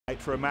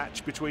perfect for a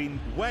match between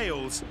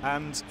Wales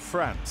and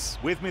France.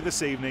 With me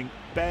this evening,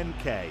 Ben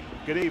Kay.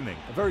 Good evening.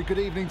 A very good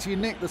evening to you,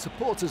 Nick. The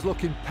supporters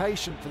look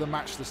impatient for the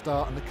match to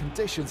start, and the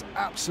conditions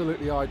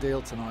absolutely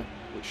ideal tonight,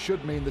 which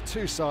should mean the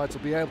two sides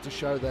will be able to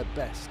show their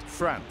best.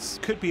 France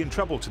could be in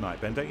trouble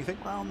tonight, Ben, don't you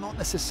think? Well, not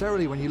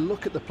necessarily. When you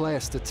look at the player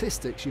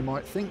statistics, you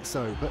might think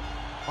so, but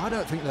I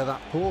don't think they're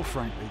that poor,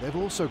 frankly. They've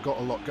also got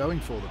a lot going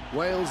for them.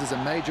 Wales is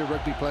a major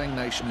rugby-playing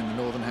nation in the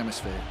Northern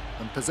Hemisphere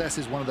and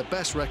possesses one of the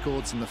best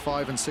records in the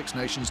 5 and 6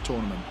 Nations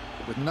tournament,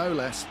 with no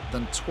less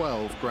than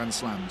 12 Grand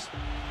Slams.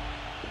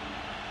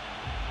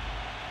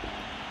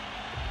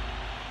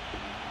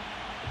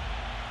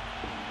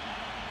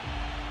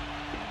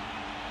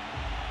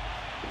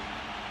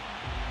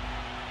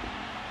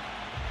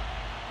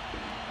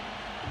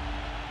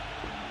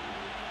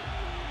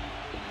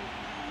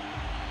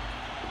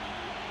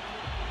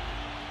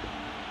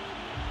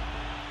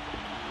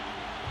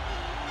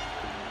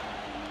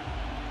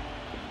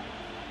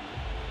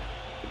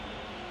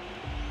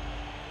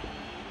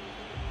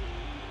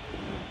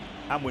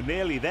 And we're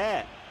nearly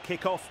there.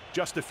 Kick-off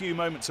just a few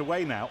moments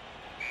away now.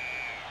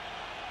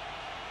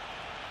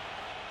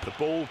 The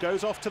ball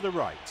goes off to the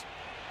right.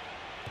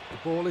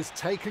 The ball is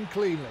taken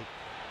cleanly.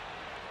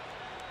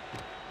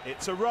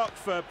 It's a ruck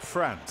for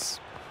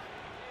France.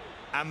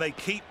 And they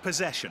keep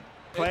possession,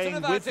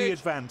 playing with the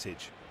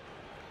advantage.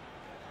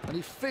 And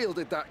he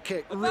fielded that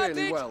kick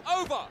really well.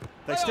 Over.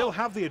 They still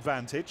have the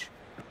advantage.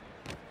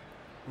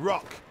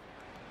 Ruck.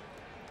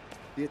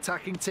 The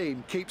attacking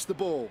team keeps the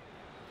ball.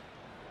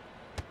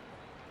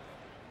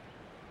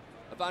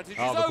 Advantage is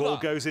the over. ball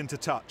goes into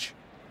touch.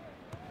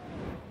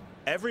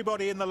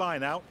 Everybody in the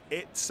line out.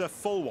 It's a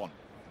full one.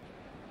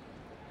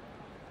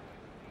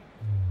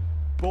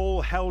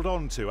 Ball held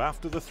on to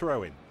after the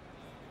throw-in.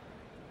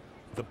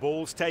 The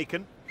ball's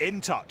taken, in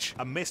touch.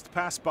 A missed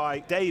pass by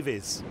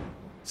Davies.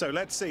 So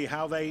let's see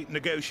how they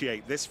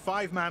negotiate this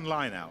 5-man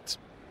line out.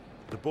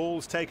 The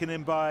ball's taken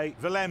in by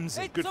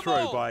Valemzi. Good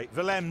throw by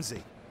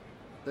Valemzi.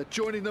 They're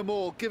joining them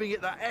all, giving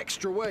it that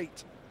extra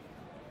weight.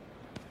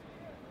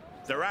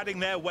 They're adding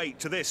their weight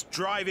to this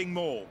driving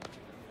maul.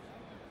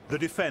 The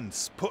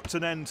defence puts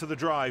an end to the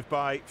drive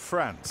by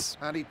France.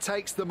 And he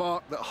takes the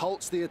mark that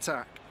halts the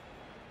attack.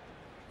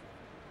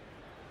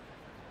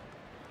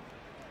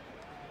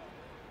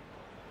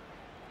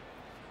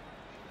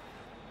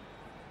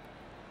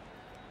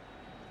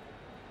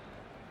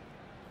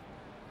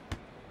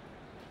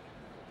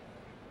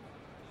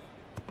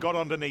 Got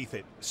underneath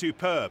it.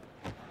 Superb.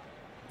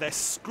 They're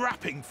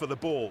scrapping for the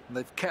ball. And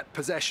they've kept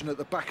possession at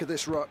the back of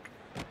this ruck.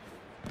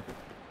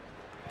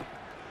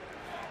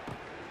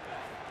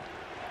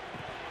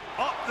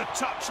 Up the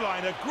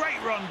touchline, a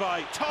great run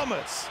by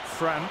Thomas.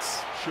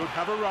 France should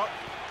have a ruck.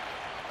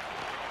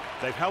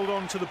 They've held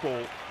on to the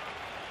ball.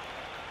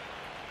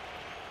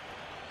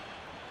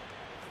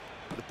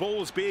 The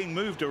ball's being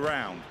moved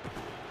around.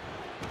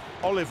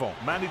 Olivon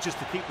manages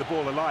to keep the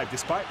ball alive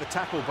despite the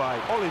tackle by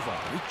Olivon.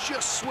 He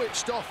just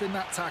switched off in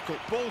that tackle.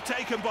 Ball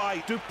taken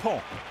by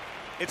Dupont.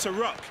 It's a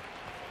ruck.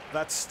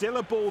 That's still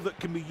a ball that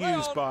can be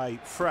used by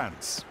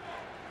France.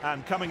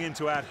 And coming in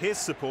to add his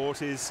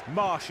support is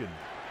Martian.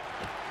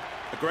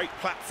 A great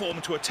platform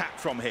to attack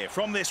from here,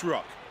 from this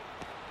ruck.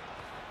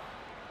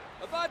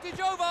 Advantage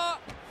over.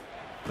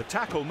 The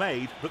tackle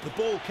made, but the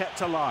ball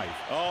kept alive.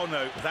 Oh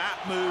no, that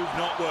move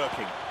not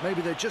working.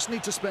 Maybe they just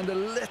need to spend a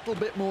little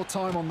bit more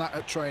time on that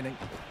at training.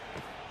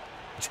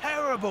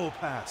 Terrible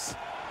pass.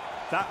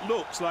 That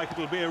looks like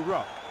it'll be a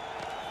ruck.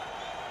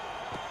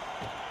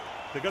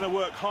 They're going to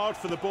work hard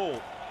for the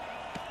ball.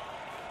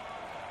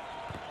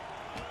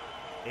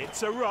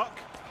 It's a ruck.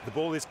 The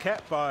ball is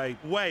kept by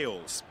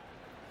Wales.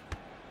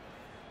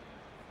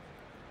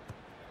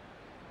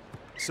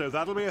 So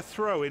that'll be a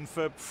throw-in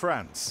for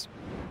France.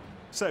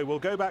 So we'll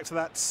go back to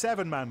that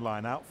 7-man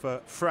line-out for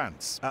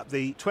France at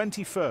the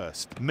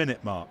 21st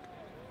minute mark.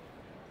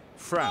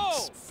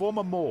 France form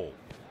a maul.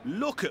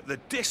 Look at the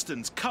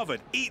distance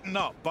covered, eaten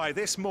up by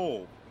this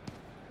maul.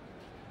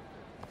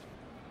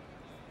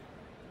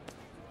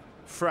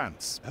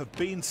 France have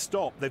been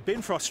stopped. They've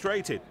been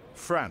frustrated.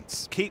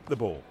 France keep the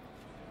ball.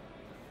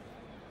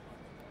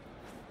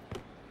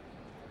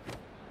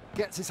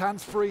 Gets his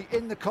hands free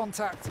in the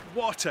contact.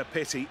 What a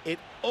pity. It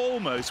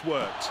almost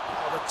worked.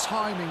 Oh, the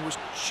timing was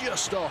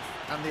just off,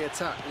 and the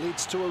attack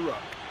leads to a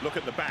ruck. Look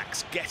at the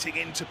backs getting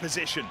into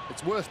position.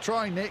 It's worth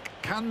trying, Nick.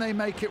 Can they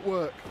make it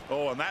work?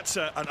 Oh, and that's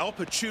an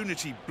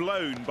opportunity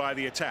blown by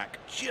the attack.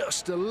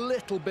 Just a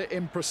little bit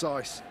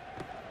imprecise.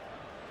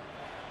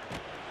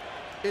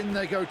 In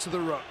they go to the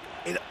ruck.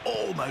 It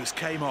almost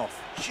came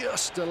off.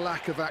 Just a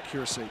lack of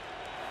accuracy.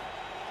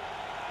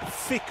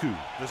 Ficou.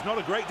 There's not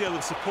a great deal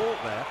of support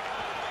there.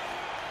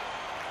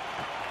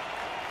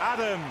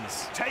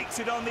 Adams takes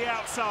it on the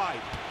outside.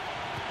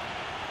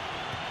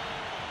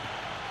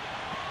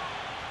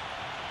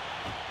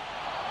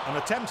 An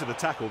attempt at a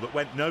tackle that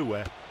went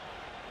nowhere.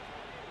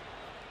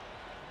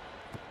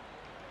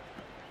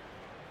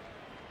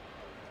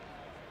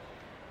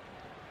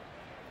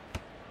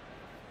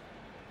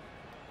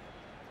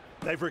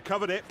 They've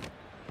recovered it.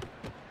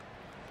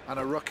 And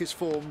a ruck is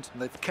formed,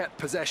 and they've kept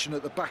possession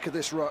at the back of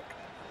this ruck.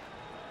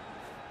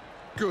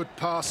 Good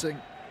passing.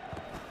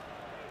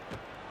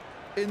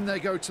 In they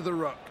go to the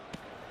ruck.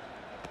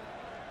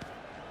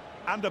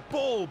 And a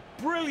ball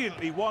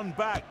brilliantly won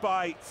back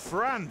by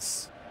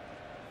France.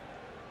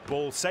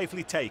 Ball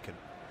safely taken.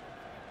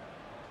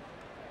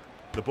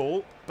 The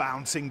ball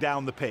bouncing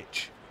down the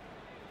pitch.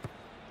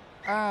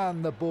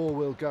 And the ball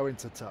will go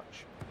into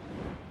touch.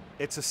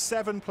 It's a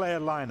 7-player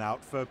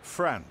line-out for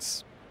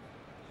France.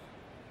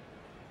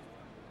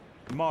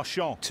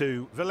 Marchand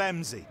to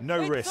Villemzy.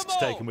 No risks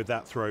taken with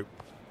that throw.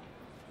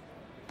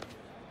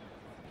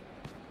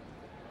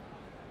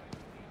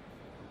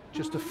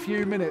 Just a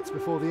few minutes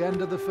before the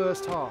end of the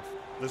first half.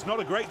 There's not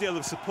a great deal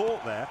of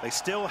support there. They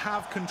still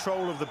have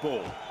control of the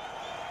ball.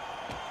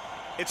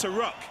 It's a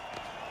ruck.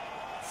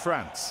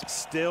 France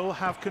still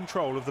have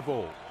control of the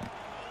ball.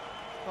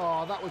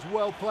 Oh, that was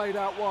well played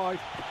out wide.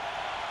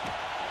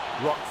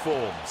 Ruck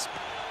forms.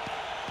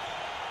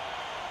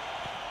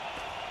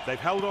 They've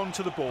held on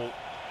to the ball.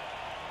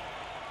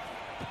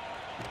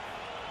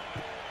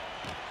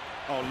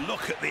 Oh,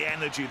 look at the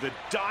energy, the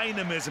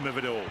dynamism of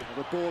it all. Well,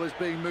 the ball is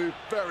being moved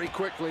very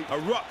quickly. A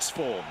ruck's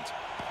formed.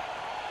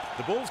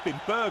 The ball's been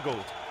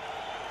burgled.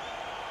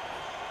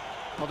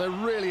 Well, they're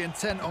really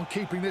intent on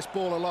keeping this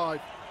ball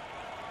alive.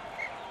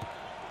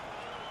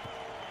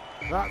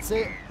 That's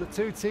it. The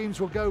two teams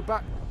will go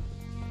back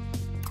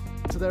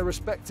to their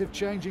respective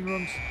changing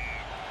rooms.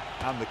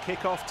 And the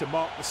kick-off to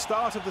mark the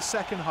start of the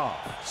second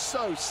half.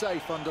 So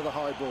safe under the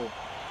high ball.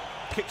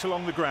 Kicked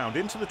along the ground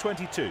into the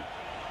 22.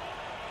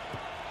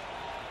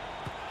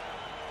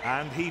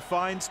 And he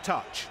finds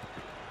touch.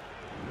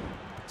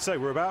 So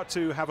we're about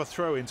to have a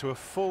throw into a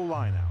full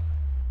line-out.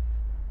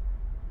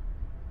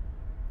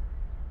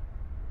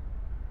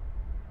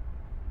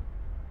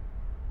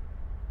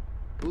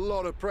 A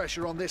lot of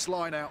pressure on this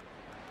line-out.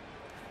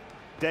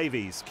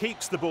 Davies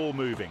keeps the ball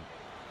moving.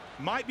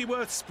 Might be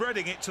worth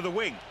spreading it to the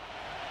wing.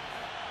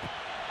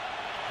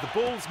 The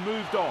ball's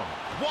moved on.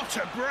 What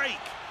a break!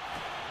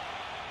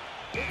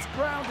 It's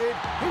grounded.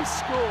 He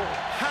scored.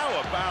 How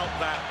about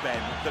that, Ben?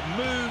 The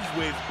move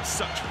with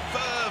such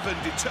verve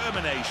and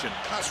determination.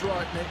 That's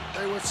right, Nick.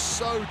 They were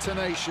so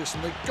tenacious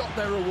and they got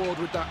their reward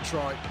with that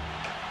try.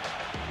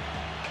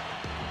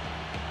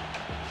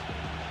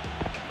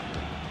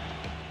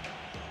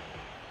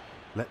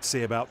 Let's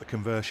see about the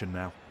conversion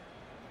now.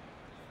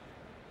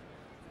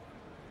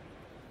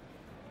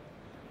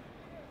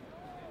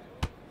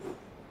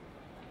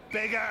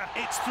 Bigger,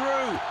 it's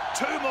through.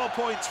 2 more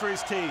points for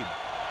his team.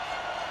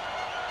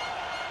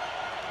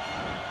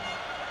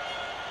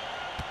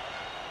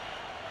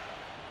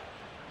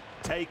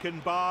 Taken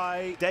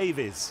by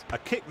Davies. A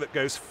kick that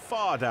goes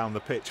far down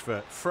the pitch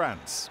for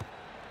France.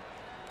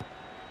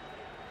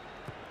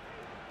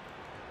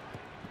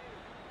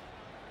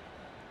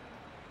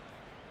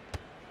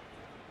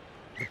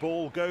 The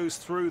ball goes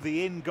through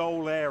the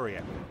in-goal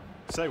area.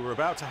 So we're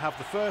about to have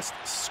the first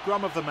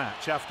scrum of the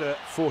match after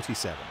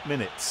 47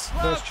 minutes.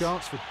 First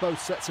chance for both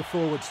sets of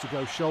forwards to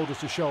go shoulder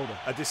to shoulder.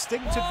 A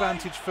distinct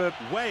advantage for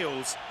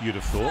Wales, you'd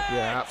have thought.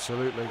 Yeah,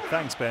 absolutely.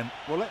 Thanks, Ben.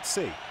 Well, let's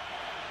see.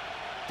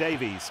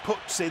 Davies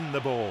puts in the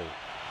ball.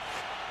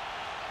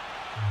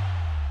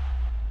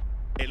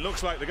 It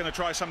looks like they're going to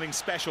try something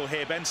special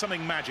here, Ben,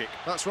 something magic.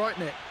 That's right,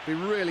 Nick. Be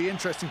really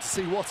interesting to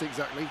see what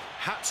exactly.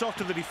 Hats off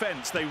to the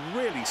defence. They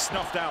really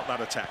snuffed out that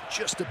attack.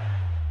 Just a...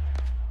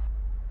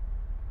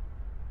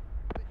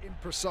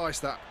 imprecise,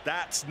 that.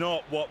 That's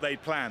not what they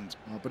planned.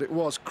 Oh, but it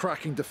was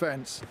cracking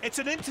defence. It's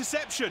an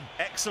interception.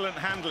 Excellent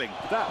handling.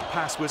 That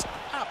pass was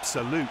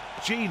absolute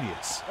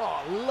genius.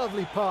 Oh,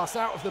 lovely pass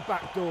out of the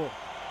back door.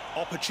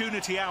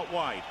 Opportunity out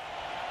wide.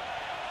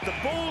 The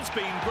ball's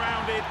been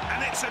grounded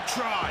and it's a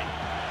try.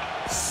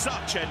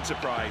 Such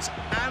enterprise,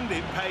 and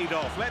it paid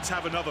off. Let's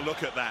have another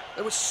look at that.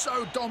 They were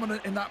so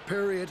dominant in that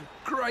period.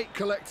 Great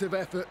collective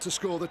effort to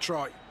score the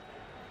try.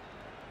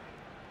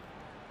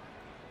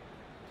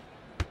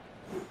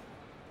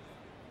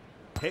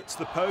 Hits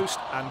the post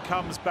and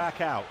comes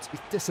back out.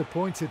 He's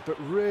disappointed, but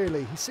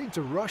really, he seemed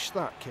to rush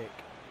that kick.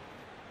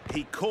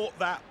 He caught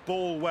that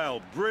ball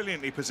well,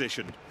 brilliantly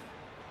positioned.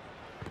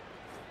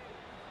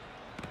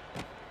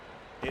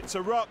 It's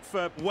a ruck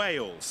for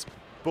Wales.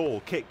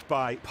 Ball kicked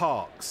by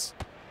Parks.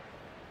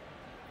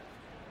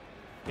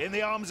 In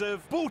the arms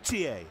of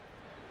Boutier.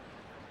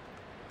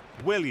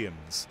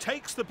 Williams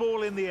takes the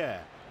ball in the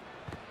air.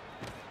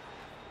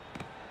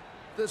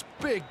 There's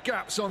big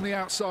gaps on the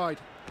outside.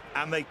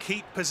 And they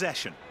keep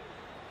possession.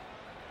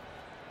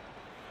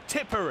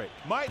 Tipperick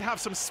might have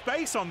some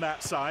space on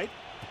that side.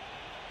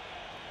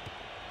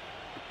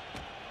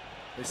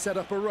 They set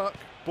up a ruck.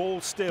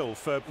 Ball still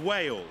for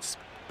Wales.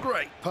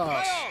 Great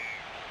pass.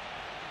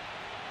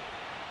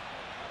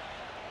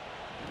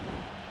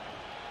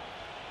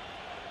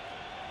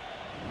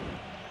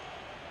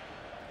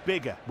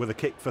 Bigger with a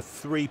kick for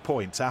 3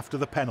 points after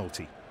the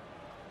penalty.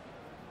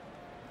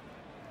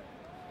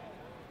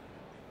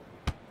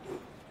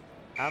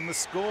 And the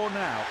score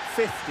now,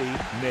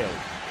 50-0.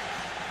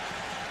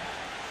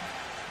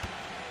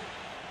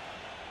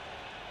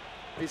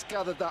 He's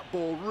gathered that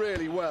ball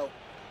really well.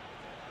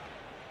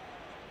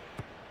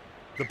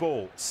 The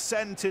ball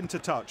sent into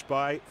touch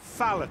by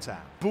Falata.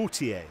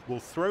 Boutier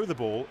will throw the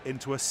ball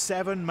into a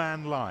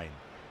 7-man line.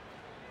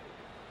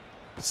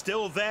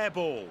 Still their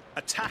ball,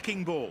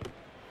 attacking ball.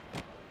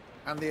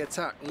 And the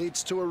attack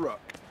leads to a ruck.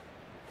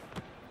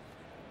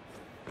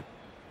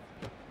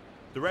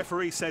 The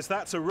referee says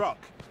that's a ruck.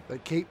 They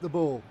keep the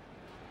ball.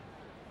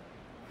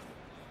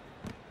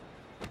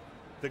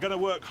 They're going to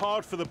work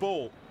hard for the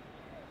ball.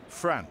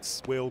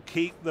 France will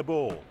keep the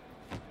ball.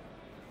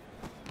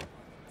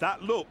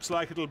 That looks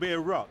like it'll be a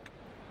ruck.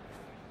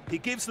 He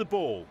gives the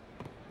ball.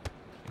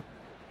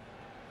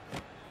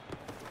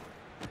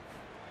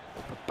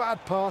 A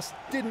bad pass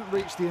didn't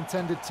reach the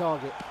intended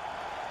target.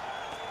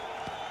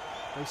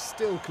 They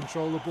still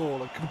control the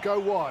ball and can go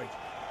wide.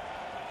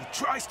 He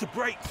tries to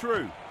break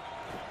through.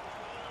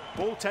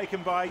 Ball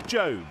taken by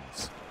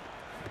Jones.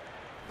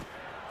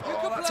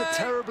 Oh, that's a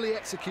terribly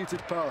executed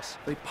pass.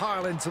 They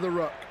pile into the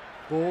ruck.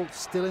 Ball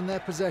still in their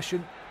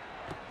possession.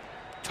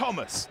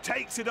 Thomas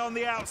takes it on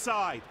the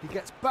outside. He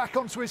gets back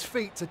onto his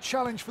feet to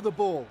challenge for the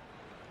ball.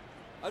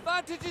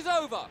 Advantage is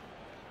over.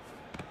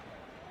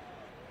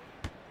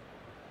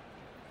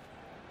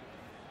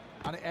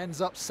 And it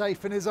ends up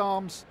safe in his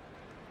arms.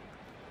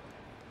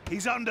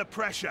 He's under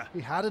pressure.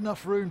 He had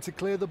enough room to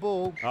clear the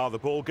ball. The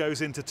ball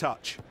goes into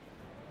touch.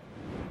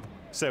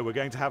 So we're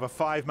going to have a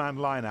 5-man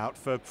line out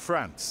for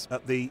France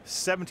at the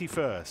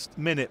 71st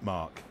minute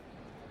mark.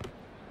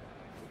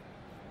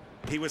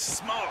 He was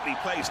smartly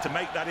placed to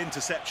make that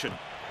interception.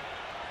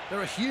 There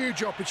are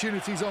huge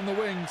opportunities on the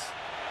wings.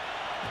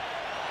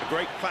 A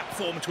great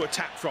platform to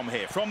attack from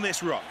here, from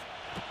this ruck.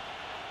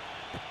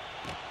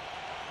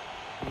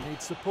 He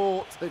needs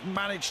support. They've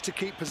managed to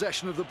keep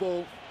possession of the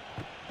ball.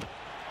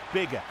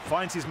 Bigger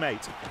finds his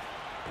mate.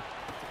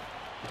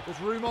 There's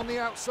room on the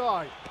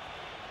outside.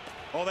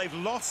 Oh, they've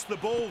lost the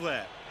ball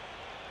there.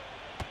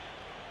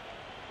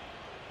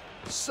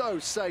 So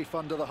safe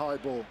under the high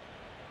ball.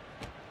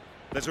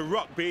 There's a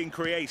ruck being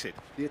created.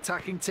 The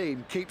attacking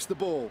team keeps the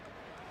ball.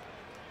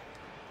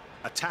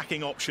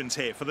 Attacking options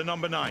here for the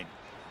number 9.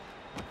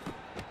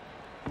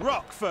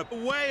 Ruck for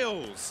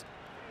Wales.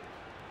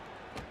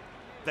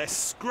 They're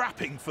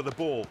scrapping for the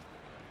ball.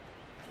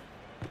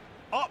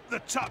 Up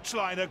the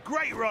touchline, a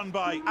great run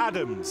by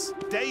Adams.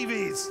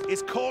 Davies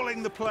is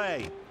calling the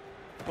play.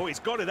 Oh, he's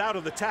got it out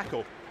of the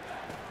tackle.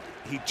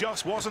 He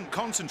just wasn't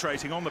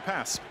concentrating on the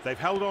pass. They've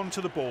held on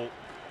to the ball.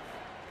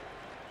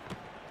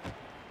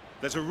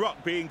 There's a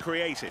ruck being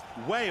created.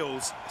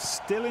 Wales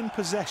still in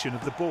possession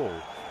of the ball.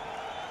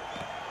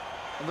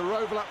 And there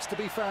are overlaps to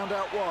be found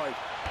out wide.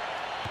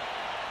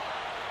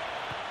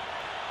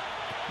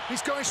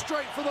 He's going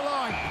straight for the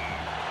line.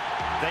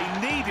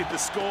 They needed the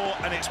score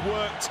and it's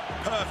worked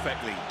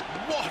perfectly.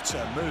 What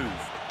a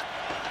move.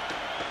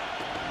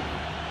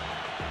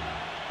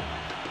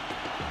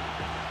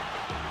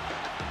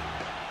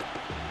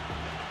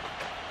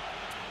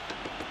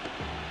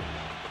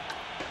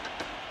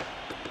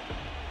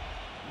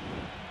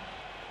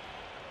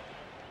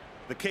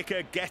 The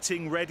kicker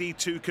getting ready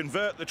to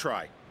convert the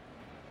try.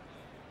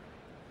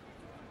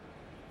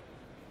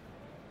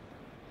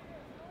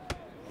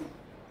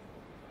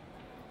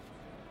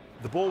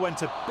 The ball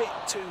went a bit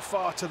too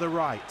far to the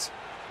right.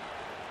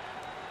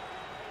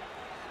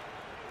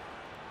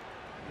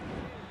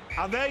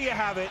 And there you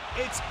have it.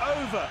 It's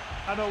over.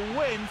 And a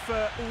win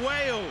for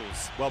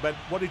Wales. Well, Ben,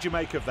 what did you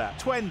make of that?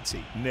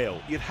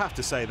 20-0. You'd have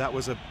to say that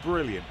was a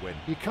brilliant win.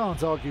 You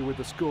can't argue with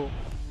the score.